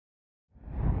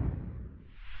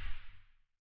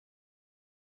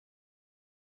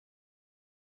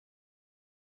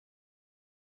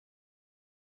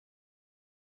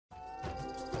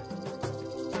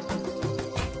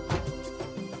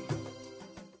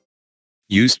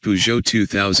Used Peugeot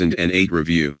 2008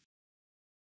 Review.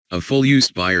 A full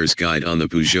used buyer's guide on the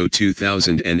Peugeot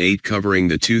 2008 covering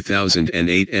the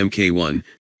 2008 MK1,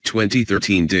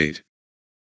 2013 date.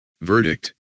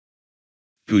 Verdict.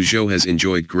 Peugeot has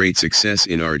enjoyed great success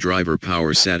in our driver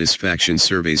power satisfaction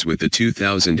surveys with the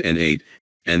 2008,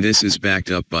 and this is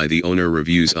backed up by the owner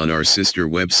reviews on our sister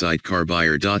website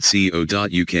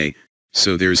carbuyer.co.uk,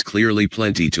 so there's clearly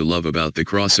plenty to love about the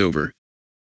crossover.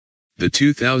 The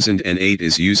 2008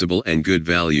 is usable and good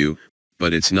value,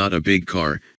 but it's not a big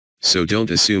car, so don't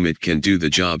assume it can do the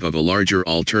job of a larger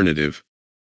alternative.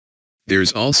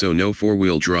 There's also no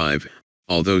four-wheel drive,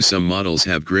 although some models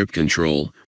have grip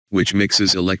control, which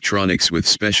mixes electronics with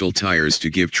special tires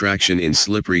to give traction in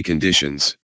slippery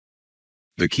conditions.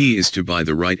 The key is to buy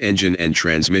the right engine and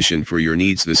transmission for your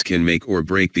needs. This can make or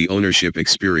break the ownership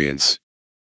experience.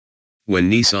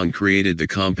 When Nissan created the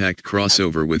compact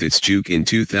crossover with its Juke in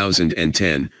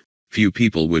 2010, few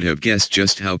people would have guessed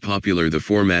just how popular the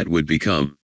format would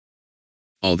become.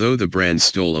 Although the brand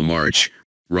stole a march,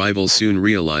 rivals soon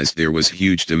realized there was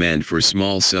huge demand for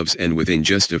small subs, and within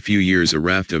just a few years a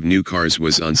raft of new cars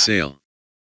was on sale.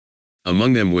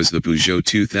 Among them was the Peugeot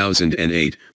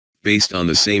 2008, based on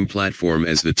the same platform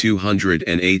as the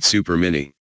 208 Super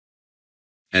Mini.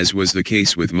 As was the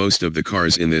case with most of the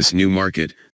cars in this new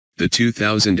market, the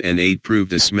 2008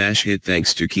 proved a smash hit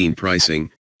thanks to keen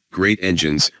pricing, great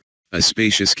engines, a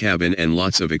spacious cabin and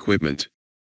lots of equipment.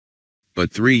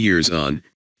 But 3 years on,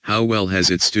 how well has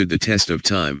it stood the test of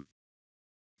time?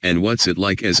 And what's it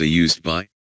like as a used buy?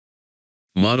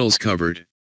 Models covered.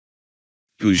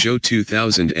 Peugeot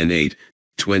 2008,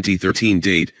 2013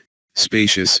 date,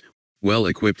 spacious,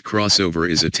 well-equipped crossover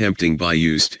is a tempting buy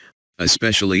used,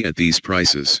 especially at these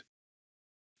prices.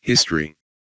 History.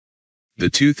 The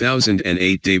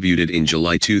 2008 debuted in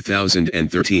July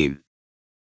 2013.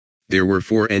 There were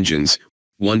 4 engines,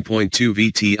 1.2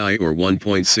 VTI or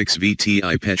 1.6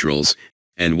 VTI petrols,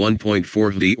 and 1.4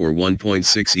 HDI or 1.6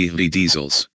 HDI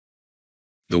diesels.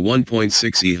 The 1.6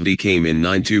 HDI came in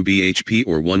 92 bhp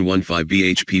or 115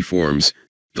 bhp forms,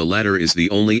 the latter is the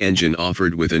only engine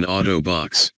offered with an auto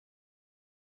box.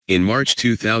 In March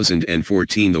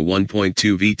 2014 the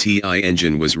 1.2 VTI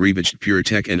engine was rebadged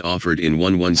PureTech and offered in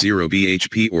 110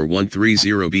 bhp or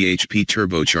 130 bhp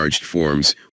turbocharged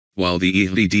forms, while the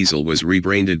HDI diesel was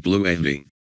rebranded Blue HDI.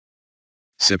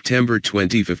 September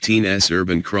 2015's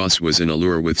Urban Cross was an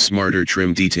Allure with smarter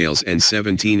trim details and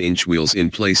 17-inch wheels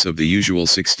in place of the usual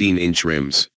 16-inch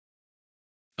rims.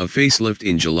 A facelift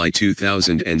in July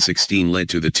 2016 led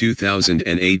to the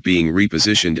 2008 being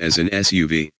repositioned as an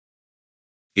SUV.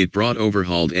 It brought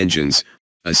overhauled engines,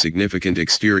 a significant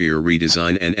exterior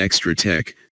redesign and extra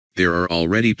tech. There are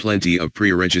already plenty of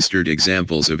pre-registered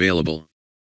examples available.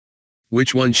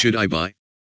 Which one should I buy?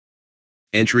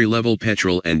 Entry-level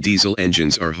petrol and diesel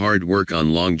engines are hard work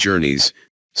on long journeys,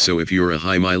 so if you're a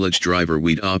high-mileage driver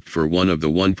we'd opt for one of the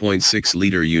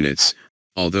 1.6-liter units,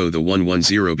 although the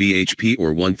 110 bhp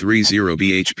or 130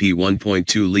 bhp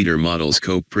 1.2-liter models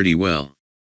cope pretty well.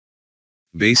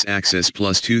 Base Access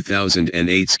Plus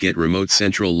 2008s get remote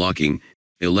central locking,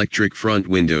 electric front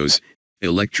windows,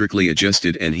 electrically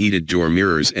adjusted and heated door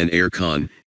mirrors and aircon,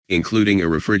 including a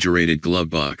refrigerated glove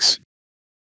box.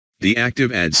 The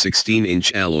Active adds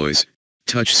 16-inch alloys,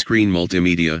 touchscreen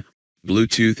multimedia,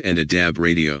 Bluetooth and a DAB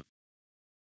radio.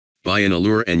 Buy an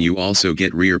Allure and you also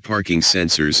get rear parking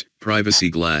sensors, privacy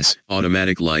glass,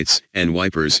 automatic lights and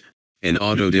wipers, an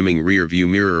auto-dimming rear view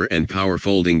mirror and power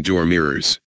folding door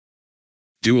mirrors.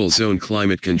 Dual-zone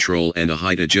climate control and a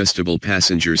height-adjustable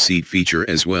passenger seat feature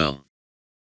as well.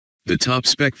 The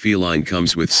top-spec Feline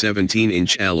comes with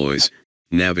 17-inch alloys,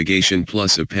 navigation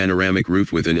plus a panoramic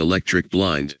roof with an electric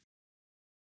blind.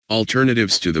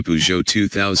 Alternatives to the Peugeot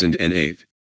 2008.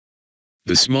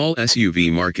 The small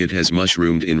SUV market has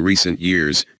mushroomed in recent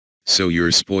years, so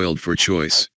you're spoiled for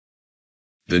choice.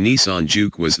 The Nissan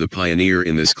Juke was the pioneer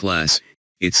in this class.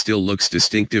 It still looks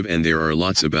distinctive and there are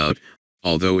lots about,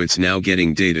 although it's now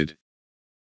getting dated.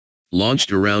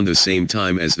 Launched around the same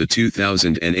time as the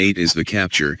 2008 is the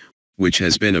Captur, which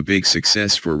has been a big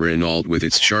success for Renault with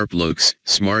its sharp looks,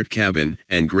 smart cabin,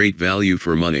 and great value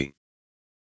for money.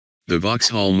 The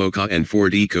Vauxhall Mocha and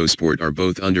Ford EcoSport are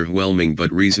both underwhelming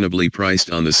but reasonably priced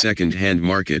on the second-hand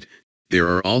market. There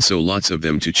are also lots of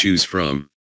them to choose from.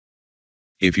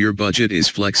 If your budget is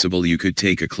flexible you could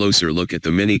take a closer look at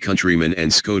the Mini Countryman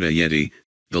and Skoda Yeti.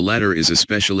 The latter is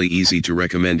especially easy to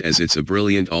recommend as it's a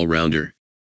brilliant all-rounder.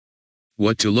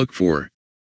 What to look for?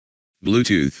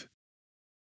 Bluetooth.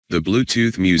 The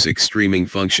Bluetooth music streaming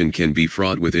function can be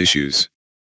fraught with issues.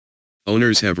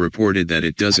 Owners have reported that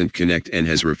it doesn't connect and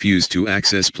has refused to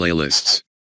access playlists.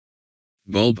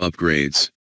 Bulb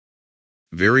upgrades.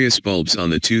 Various bulbs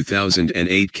on the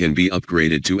 2008 can be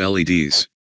upgraded to LEDs.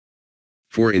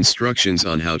 For instructions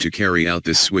on how to carry out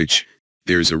this switch,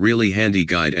 there's a really handy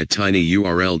guide at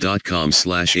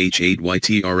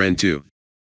tinyurl.com/h8ytrn2.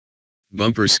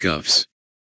 Bumper scuffs.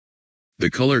 The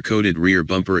color-coded rear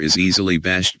bumper is easily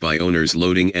bashed by owners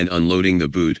loading and unloading the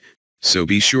boot, so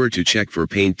be sure to check for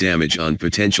paint damage on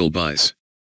potential buys.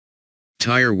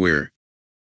 Tire wear.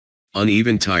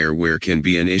 Uneven tire wear can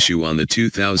be an issue on the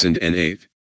 2008.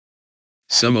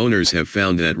 Some owners have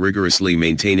found that rigorously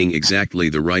maintaining exactly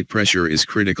the right pressure is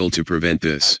critical to prevent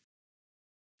this.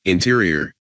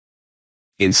 Interior.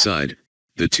 Inside,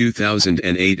 the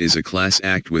 2008 is a class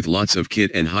act with lots of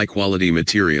kit and high-quality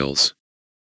materials.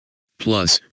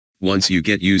 Plus, once you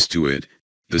get used to it,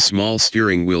 the small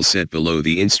steering wheel set below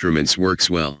the instruments works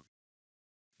well.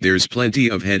 There's plenty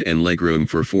of head and legroom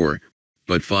for 4,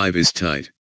 but 5 is tight.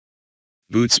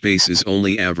 Boot space is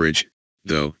only average,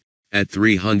 though, at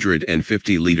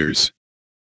 350 liters.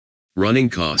 Running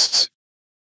costs.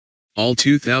 All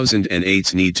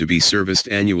 2008s need to be serviced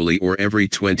annually or every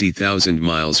 20,000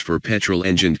 miles for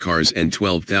petrol-engined cars and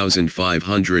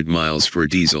 12,500 miles for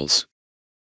diesels.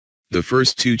 The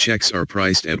first 2 checks are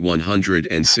priced at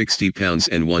 £160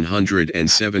 and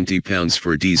 £170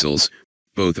 for diesels,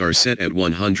 both are set at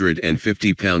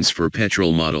 £150 for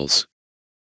petrol models.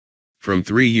 From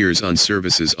 3 years on,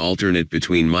 services alternate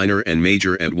between minor and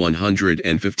major at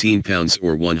 £115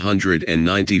 or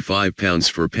 £195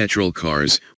 for petrol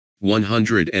cars,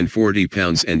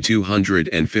 £140 and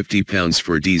 £250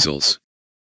 for diesels.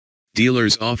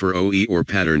 Dealers offer OE or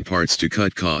pattern parts to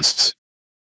cut costs.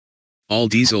 All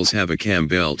diesels have a cam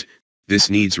belt.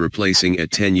 This needs replacing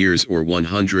at 10 years or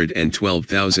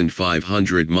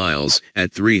 112,500 miles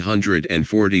at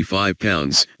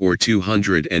 £345 or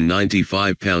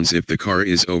 £295 if the car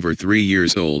is over 3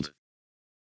 years old.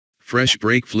 Fresh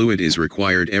brake fluid is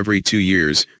required every 2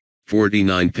 years,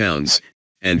 £49,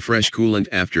 and fresh coolant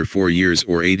after 4 years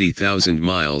or 80,000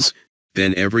 miles,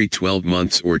 then every 12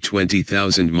 months or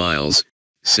 20,000 miles,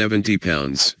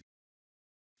 £70.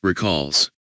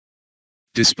 Recalls.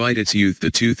 Despite its youth, the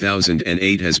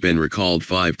 2008 has been recalled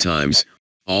 5 times,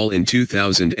 all in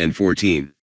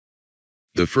 2014.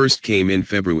 The first came in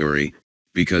February,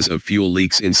 because of fuel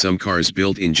leaks in some cars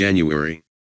built in January.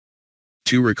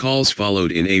 2 recalls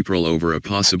followed in April over a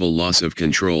possible loss of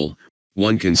control,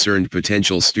 one concerned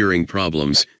potential steering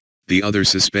problems, the other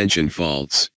suspension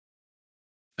faults.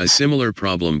 A similar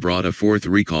problem brought a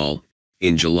 4th recall,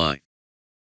 in July.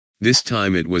 This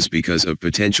time it was because of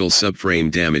potential subframe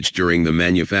damage during the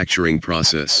manufacturing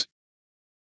process.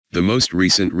 The most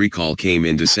recent recall came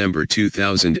in December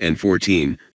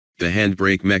 2014, the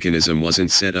handbrake mechanism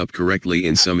wasn't set up correctly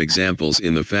in some examples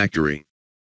in the factory.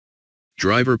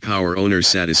 Driver power owner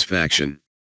satisfaction.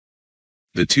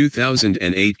 The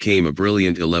 2008 came a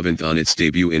brilliant 11th on its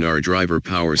debut in our driver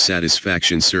power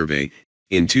satisfaction survey.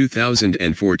 In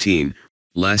 2014,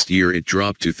 last year it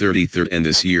dropped to 33rd and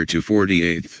this year to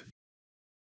 48th.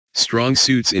 Strong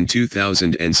suits in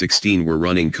 2016 were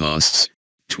running costs,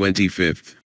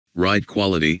 25th, ride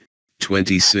quality,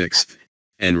 26th,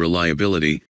 and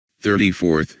reliability,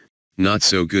 34th, not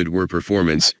so good were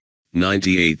performance,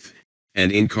 98th,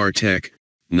 and in-car tech,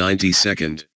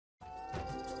 92nd.